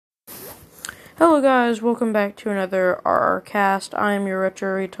Hello guys, welcome back to another RR Cast. I am your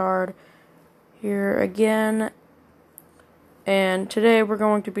retro retard here again, and today we're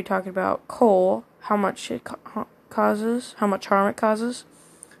going to be talking about coal, how much it causes, how much harm it causes,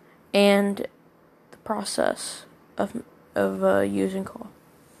 and the process of using coal.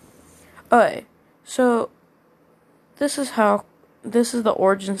 Okay, so this is the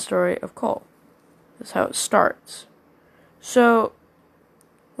origin story of coal. This is how it starts. So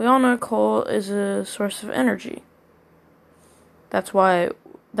we all know coal is a source of energy. That's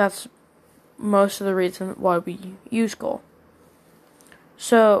most of the reason why we use coal.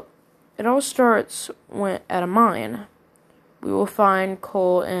 So it all starts at a mine. We will find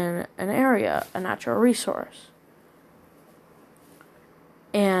coal in an area, a natural resource.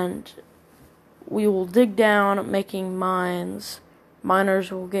 And we will dig down, making mines.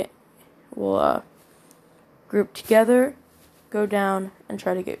 Miners will group together, go down, and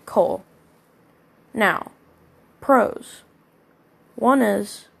try to get coal. Now, pros. One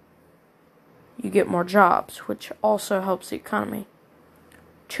is you get more jobs, which also helps the economy.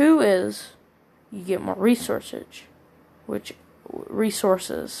 Two is you get more resources,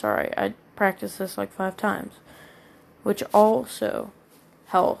 I practiced this like 5 times, which also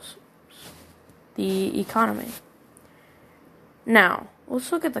helps the economy. Now,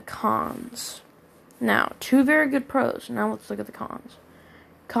 let's look at the cons. Now, 2 very good pros. Now let's look at the cons.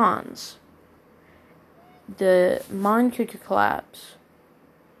 Cons. The mine could collapse,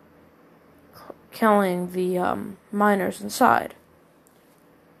 killing the miners inside.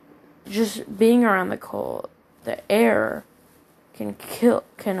 Just being around the coal, the air can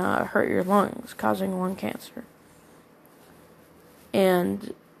hurt your lungs, causing lung cancer.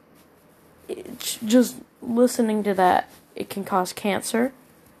 And just listening to that, it can cause cancer.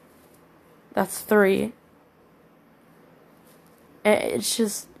 That's 3. It's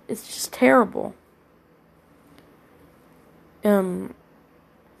just terrible.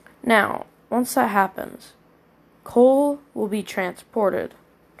 Now, once that happens, coal will be transported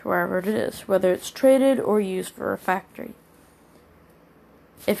to wherever it is, whether it's traded or used for a factory.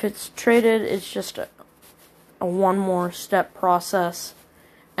 If it's traded, it's just a one more step process,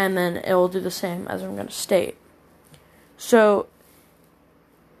 and then it will do the same as I'm going to state. So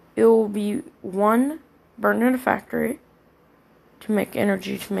it will be 1, burned in a factory to make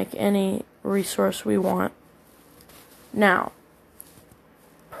energy, to make any resource we want. Now,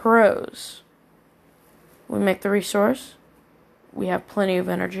 pros. We make the resource. We have plenty of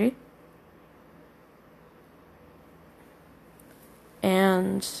energy.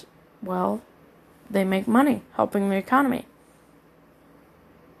 And, well, they make money, helping the economy.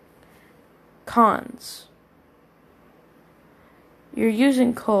 Cons. You're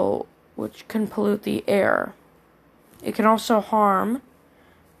using coal, which can pollute the air. It can also harm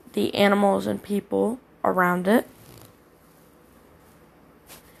the animals and people around it.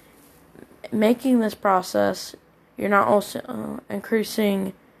 Making this process, you're not also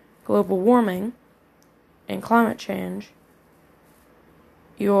increasing global warming and climate change.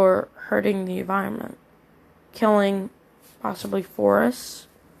 You're hurting the environment, killing possibly forests.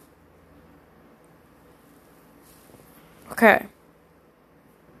 Okay.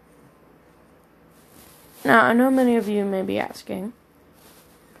 Now, I know many of you may be asking,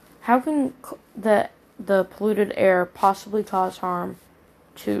 how can the polluted air possibly cause harm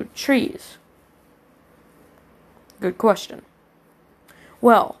to trees? Good question.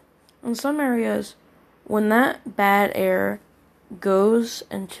 Well, in some areas, when that bad air goes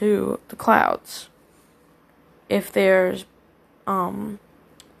into the clouds, if there's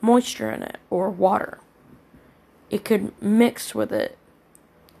moisture in it or water, it could mix with it.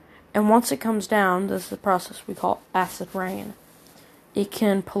 And once it comes down, this is the process we call acid rain. It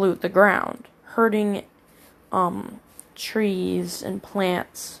can pollute the ground, hurting trees and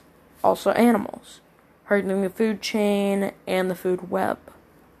plants, also animals, hurting the food chain and the food web.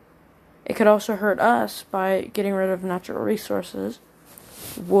 It could also hurt us by getting rid of natural resources,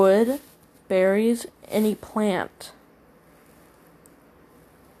 wood, berries, any plant.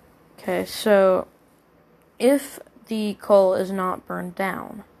 Okay, so if the coal is not burned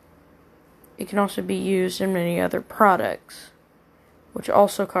down, it can also be used in many other products, which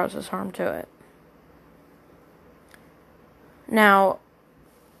also causes harm to it. Now,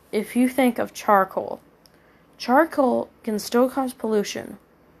 if you think of charcoal can still cause pollution,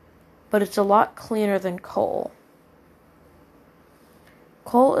 but it's a lot cleaner than coal.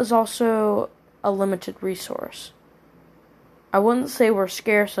 Coal is also a limited resource. I wouldn't say we're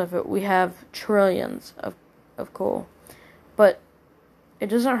scarce of it. We have trillions of coal. But it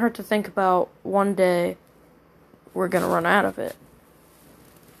doesn't hurt to think about one day we're going to run out of it.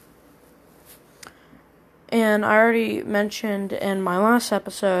 And I already mentioned in my last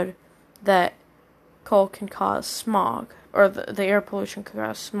episode that coal can cause smog, or the air pollution can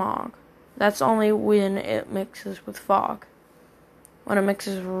cause smog. That's only when it mixes with fog. When it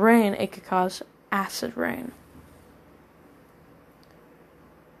mixes with rain, it could cause acid rain.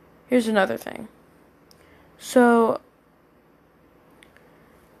 Here's another thing. So,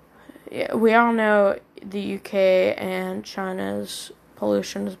 yeah, we all know the UK and China's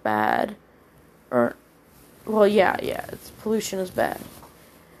pollution is bad. Pollution is bad.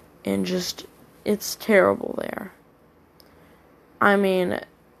 And it's terrible there. I mean,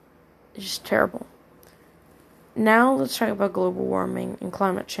 it's just terrible. Now let's talk about global warming and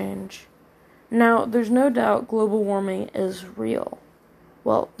climate change. Now, there's no doubt global warming is real.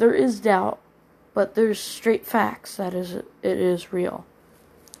 Well, there is doubt, but there's straight facts that it is real.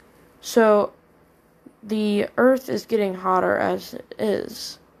 So, the Earth is getting hotter as it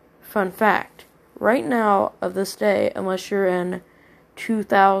is. Fun fact, right now of this day, unless you're in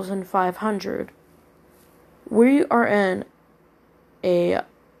 2500, we are in an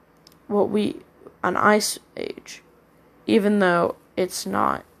ice age, even though it's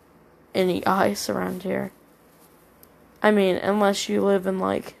not any ice around here. I mean, unless you live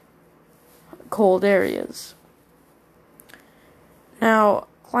in, cold areas. Now,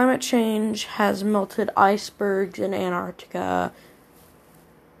 climate change has melted icebergs in Antarctica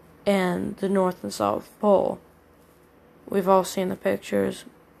and the North and South Pole. We've all seen the pictures.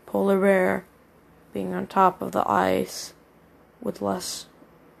 Polar bear being on top of the ice with less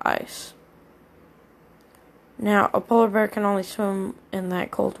ice. Now, a polar bear can only swim in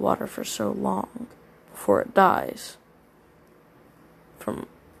that cold water for so long before it dies from,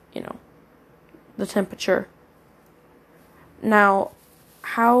 the temperature. Now,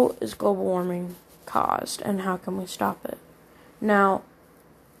 how is global warming caused, and how can we stop it? Now,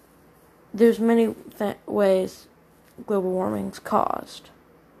 there's many ways global warming's caused.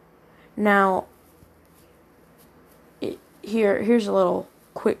 Now, here's a little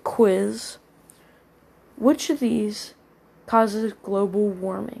quick quiz. Which of these causes global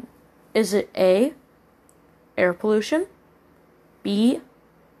warming? Is it A, air pollution, B,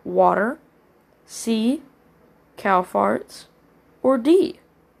 water, C, cow farts, or D,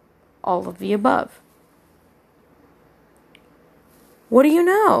 all of the above? What do you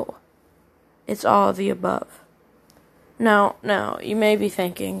know? It's all of the above. Now, you may be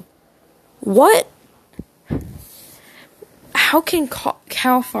thinking, what? How can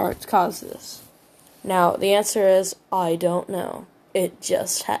cow farts cause this? Now, the answer is, I don't know. It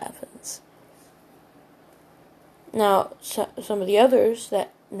just happens. Now, some of the others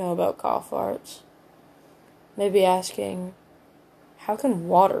that know about cow farts may be asking, how can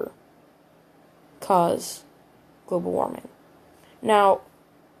water cause global warming? Now,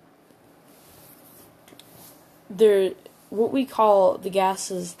 what we call the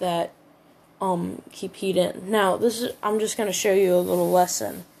gases that keep heat in. Now, I'm just going to show you a little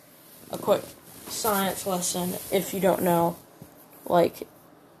lesson, a quick science lesson if you don't know a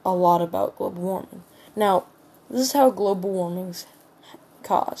lot about global warming. Now, this is how global warming's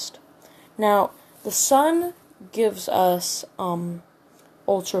caused. Now, the sun gives us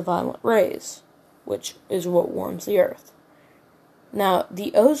ultraviolet rays, which is what warms the earth. Now,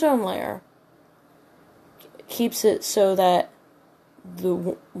 the ozone layer keeps it so that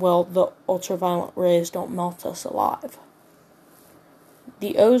the ultraviolet rays don't melt us alive.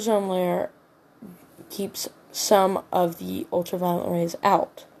 The ozone layer keeps some of the ultraviolet rays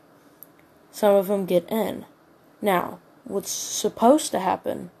out. Some of them get in. Now, what's supposed to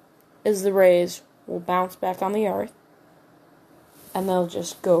happen is the rays will bounce back on the earth and they'll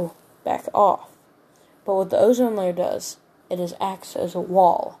just go back off. But what the ozone layer does, it acts as a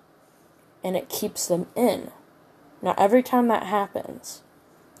wall and it keeps them in. Now, every time that happens,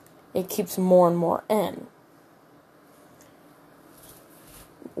 it keeps more and more in,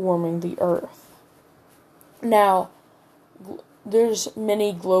 warming the earth. Now, there's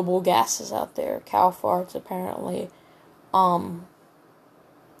many global gases out there. Cow farts, apparently. The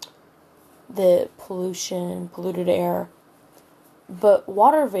polluted air. But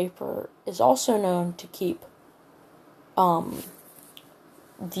water vapor is also known to keep the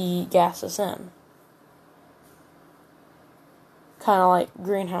gases in. Kind of like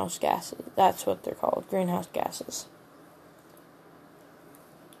greenhouse gases. That's what they're called, greenhouse gases.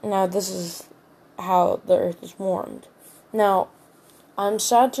 Now, this is how the earth is warmed. Now, I'm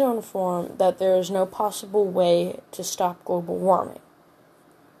sad to inform that there is no possible way to stop global warming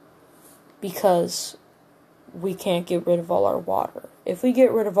because we can't get rid of all our water. If we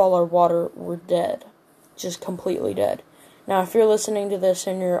get rid of all our water, we're dead. Just completely dead. Now, if you're listening to this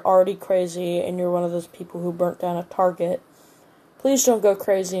and you're already crazy and you're one of those people who burnt down a Target, please don't go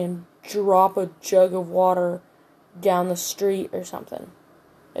crazy and drop a jug of water down the street or something.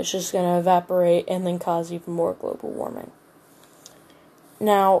 It's just going to evaporate and then cause even more global warming.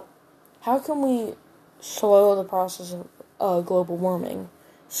 Now, how can we slow the process of global warming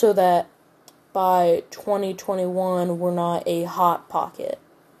so that by 2021 we're not a hot pocket?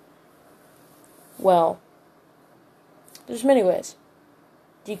 Well, there's many ways.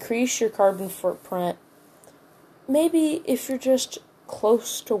 Decrease your carbon footprint. Maybe if you're just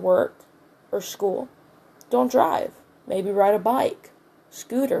close to work or school, don't drive. Maybe ride a bike,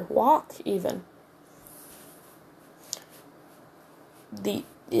 scooter, walk even.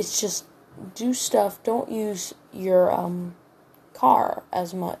 It's just do stuff. Don't use your car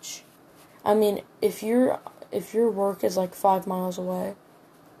as much. I mean, if your work is like 5 miles away,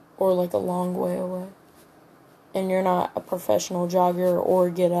 or like a long way away, and you're not a professional jogger or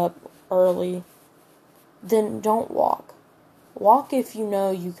get up early, then don't walk. Walk if you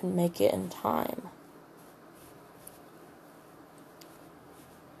know you can make it in time.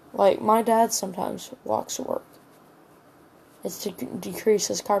 Like, my dad sometimes walks to work. It's to decrease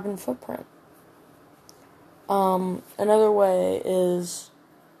his carbon footprint. Another way is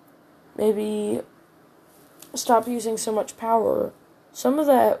maybe stop using so much power. Some of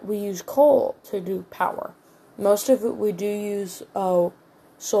that we use coal to do power. Most of it we do use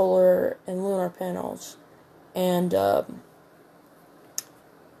solar and lunar panels, and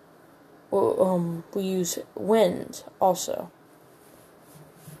we use wind also.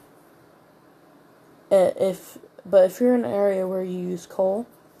 But if you're in an area where you use coal,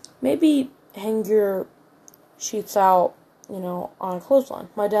 maybe hang your sheets out, on a clothesline.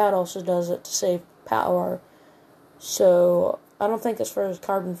 My dad also does it to save power, so I don't think it's for his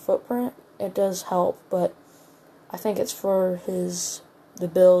carbon footprint. It does help, but I think it's for the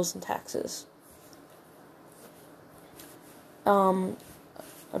bills and taxes.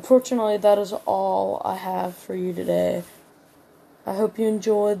 Unfortunately, that is all I have for you today. I hope you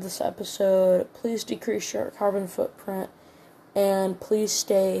enjoyed this episode. Please decrease your carbon footprint, and please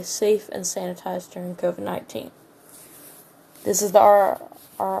stay safe and sanitized during COVID-19. This is the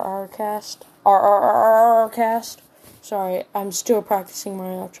RRR cast. Sorry, I'm still practicing my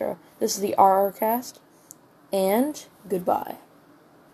outro. This is the RR cast, and goodbye.